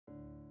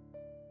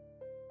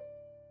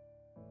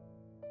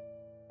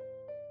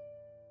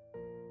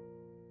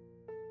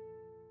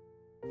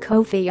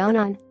Kofi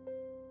Annan.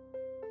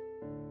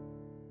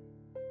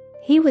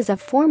 He was a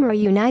former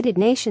United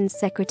Nations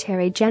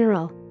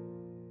Secretary-General.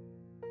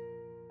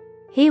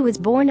 He was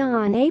born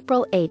on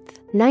April 8,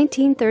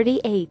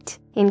 1938,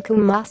 in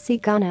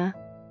Kumasi, Ghana.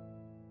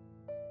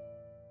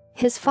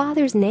 His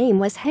father's name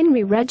was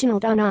Henry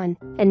Reginald Annan,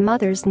 and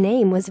mother's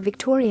name was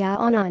Victoria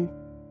Annan.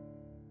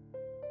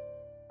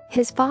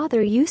 His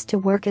father used to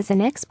work as an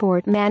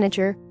export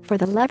manager for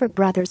the Lever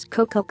Brothers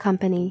Cocoa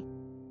Company.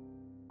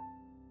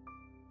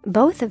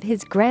 Both of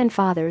his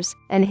grandfathers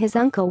and his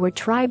uncle were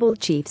tribal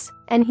chiefs,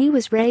 and he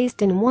was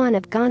raised in one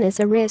of Ghana's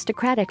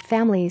aristocratic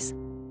families.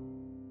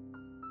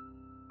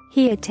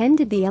 He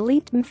attended the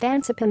elite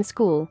Mfansipim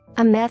School,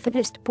 a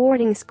Methodist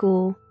boarding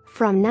school,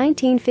 from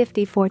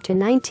 1954 to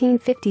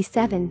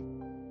 1957.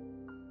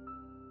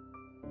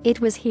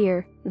 It was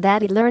here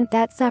that he learned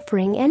that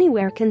suffering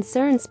anywhere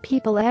concerns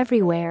people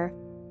everywhere.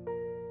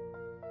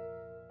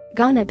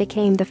 Ghana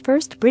became the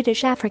first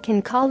British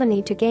African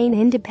colony to gain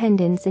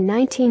independence in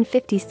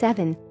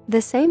 1957,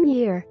 the same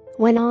year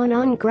when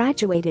Annan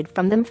graduated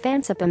from the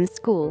Mfansipim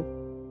School.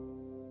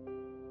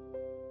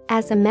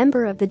 As a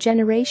member of the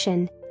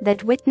generation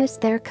that witnessed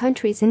their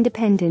country's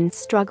independence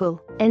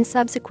struggle and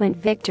subsequent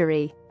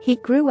victory, he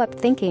grew up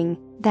thinking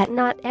that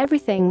not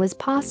everything was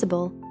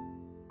possible.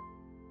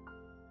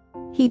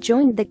 He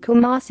joined the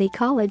Kumasi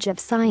College of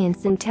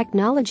Science and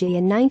Technology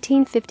in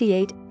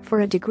 1958 for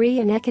a degree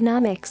in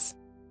economics.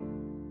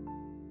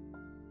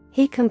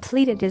 He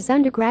completed his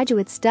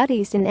undergraduate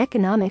studies in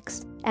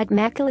economics at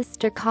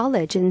Macalester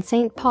College in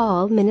St.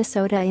 Paul,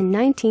 Minnesota in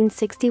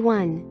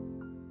 1961.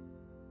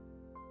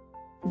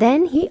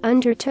 Then he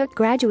undertook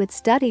graduate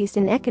studies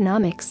in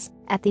economics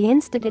at the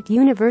Institut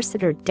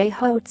Universitaire des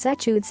Hautes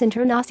Études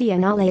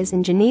Internationales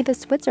in Geneva,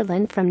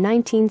 Switzerland from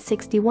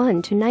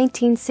 1961 to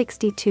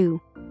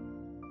 1962.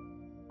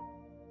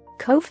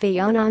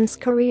 Kofi Annan's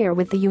career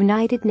with the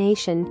United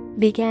Nations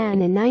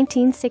began in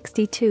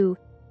 1962.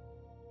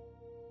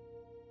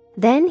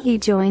 Then he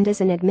joined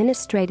as an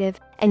administrative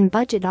and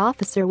budget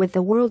officer with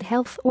the World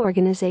Health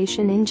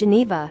Organization in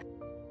Geneva.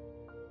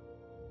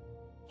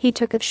 He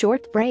took a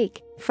short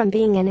break from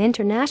being an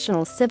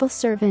international civil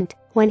servant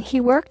when he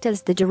worked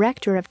as the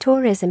director of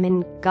tourism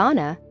in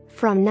Ghana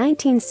from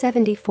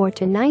 1974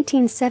 to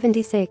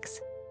 1976.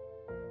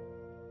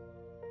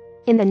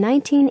 In the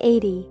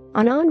 1980s,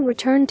 Annan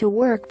returned to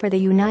work for the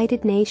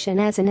United Nations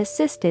as an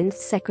assistant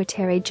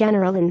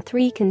secretary-general in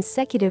 3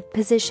 consecutive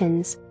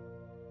positions.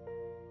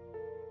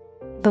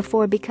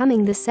 Before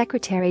becoming the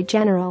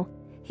Secretary-General,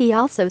 he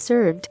also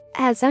served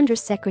as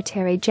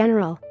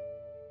Undersecretary-General.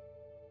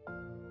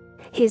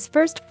 His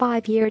first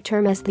 5-year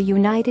term as the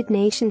United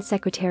Nations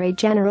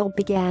Secretary-General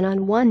began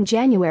on 1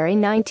 January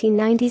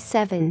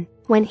 1997,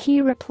 when he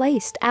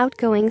replaced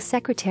outgoing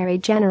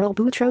Secretary-General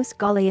Boutros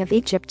Ghali of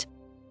Egypt.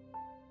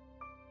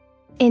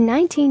 In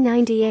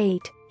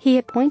 1998, he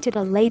appointed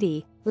a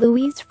lady,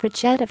 Louise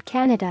Frechette of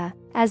Canada,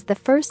 as the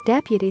first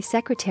Deputy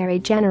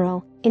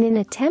Secretary-General in an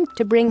attempt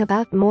to bring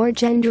about more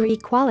gender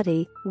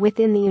equality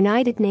within the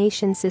United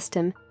Nations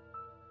system.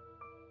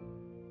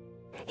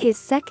 His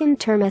second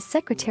term as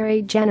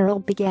Secretary-General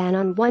began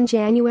on 1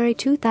 January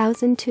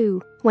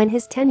 2002, when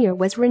his tenure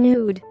was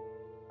renewed.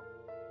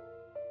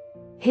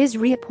 His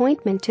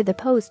reappointment to the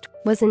post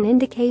was an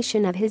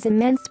indication of his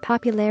immense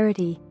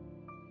popularity.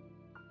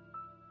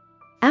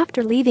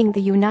 After leaving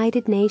the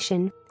United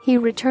Nations, he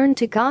returned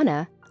to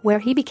Ghana, where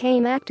he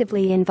became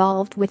actively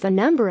involved with a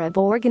number of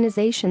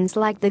organizations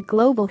like the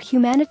Global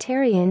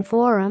Humanitarian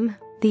Forum,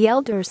 the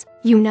Elders,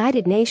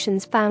 United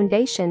Nations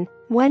Foundation,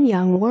 One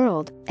Young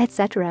World,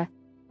 etc.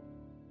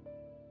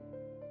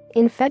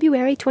 In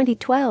February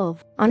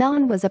 2012,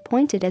 Annan was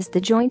appointed as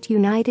the joint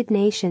United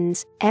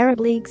Nations Arab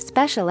League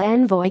Special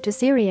Envoy to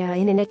Syria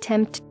in an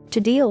attempt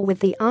to deal with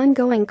the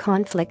ongoing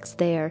conflicts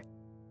there.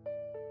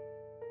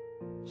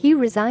 He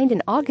resigned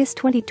in August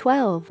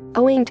 2012,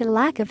 owing to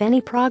lack of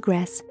any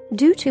progress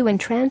due to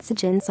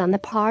intransigence on the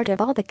part of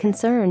all the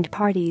concerned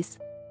parties.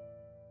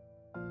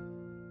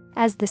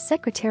 As the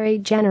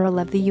Secretary-General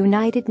of the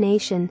United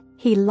Nations,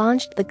 he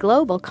launched the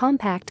Global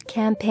Compact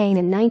campaign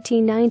in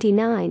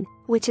 1999,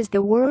 which is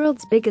the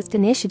world's biggest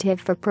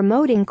initiative for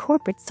promoting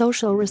corporate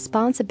social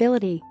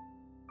responsibility.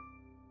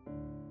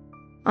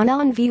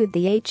 Annan viewed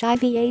the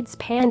HIV/AIDS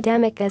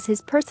pandemic as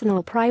his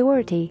personal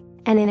priority,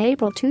 and in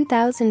April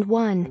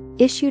 2001,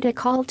 issued a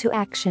call to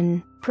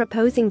action,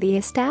 proposing the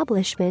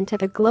establishment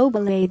of a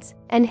global AIDS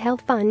and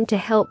health fund to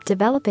help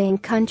developing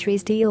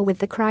countries deal with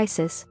the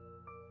crisis.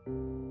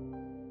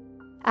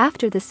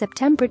 After the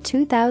September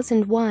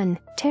 2001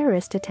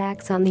 terrorist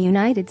attacks on the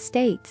United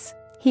States,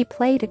 he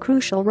played a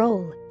crucial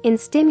role in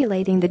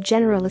stimulating the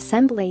General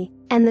Assembly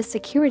and the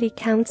Security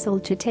Council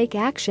to take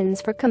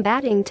actions for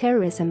combating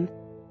terrorism.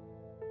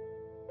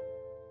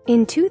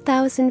 In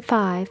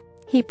 2005,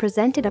 he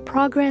presented a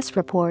progress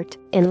report,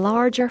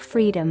 Enlarger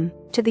Freedom,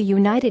 to the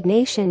United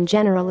Nations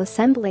General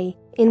Assembly,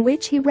 in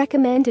which he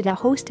recommended a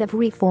host of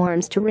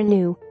reforms to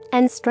renew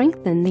and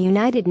strengthen the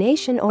United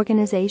Nations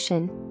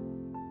organization.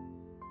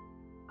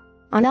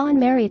 Annan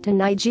married to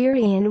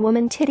Nigerian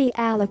woman Titi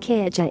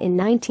Alakeja in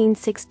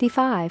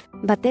 1965,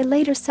 but they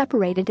later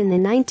separated in the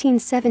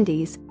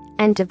 1970s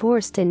and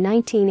divorced in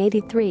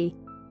 1983.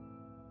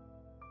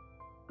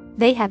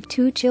 They have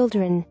 2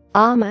 children,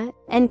 Ama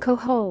and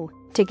Koho,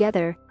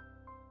 together.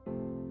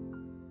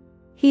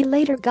 He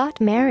later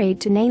got married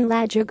to Nane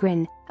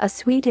Lajugren, a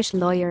Swedish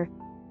lawyer.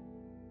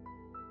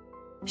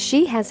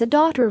 She has a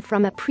daughter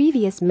from a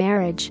previous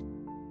marriage.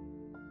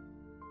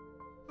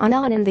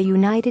 Annan and the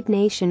United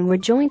Nations were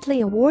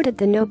jointly awarded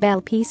the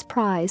Nobel Peace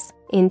Prize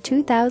in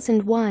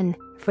 2001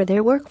 for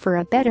their work for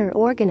a better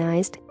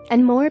organized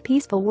and more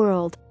peaceful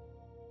world.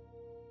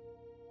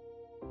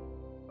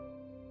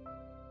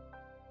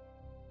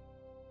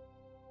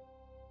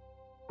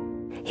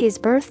 His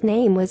birth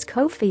name was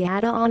Kofi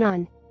Atta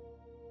Annan.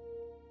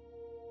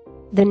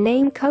 The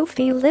name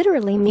Kofi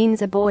literally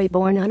means a boy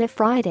born on a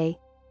Friday.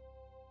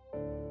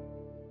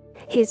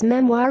 His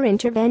memoir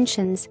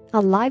Interventions,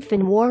 A Life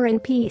in War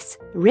and Peace,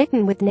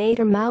 written with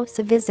Nader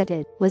Moussa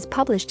Visited, was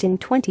published in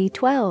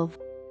 2012.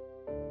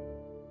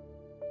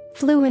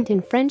 Fluent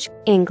in French,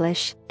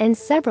 English, and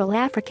several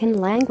African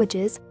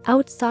languages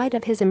outside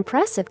of his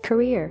impressive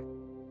career.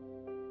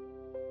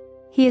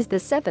 He is the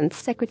 7th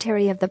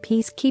Secretary of the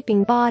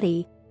peacekeeping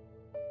body.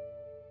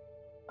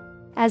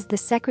 As the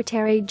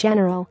Secretary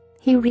General,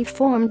 he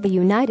reformed the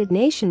United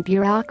Nations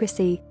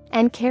bureaucracy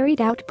and carried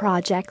out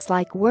projects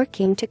like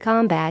working to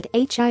combat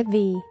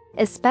HIV,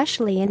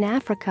 especially in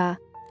Africa,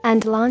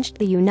 and launched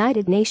the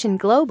United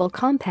Nations Global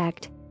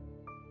Compact.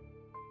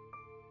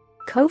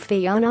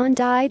 Kofi Annan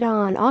died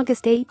on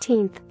August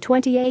 18,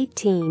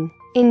 2018,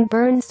 in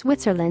Bern,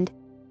 Switzerland.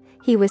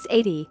 He was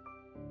 80.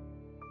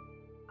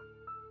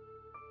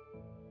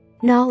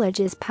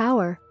 Knowledge is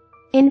power.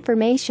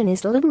 Information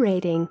is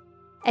liberating.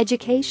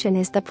 Education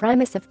is the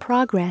premise of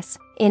progress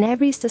in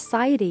every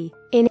society,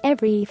 in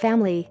every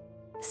family,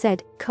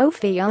 said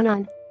Kofi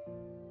Annan.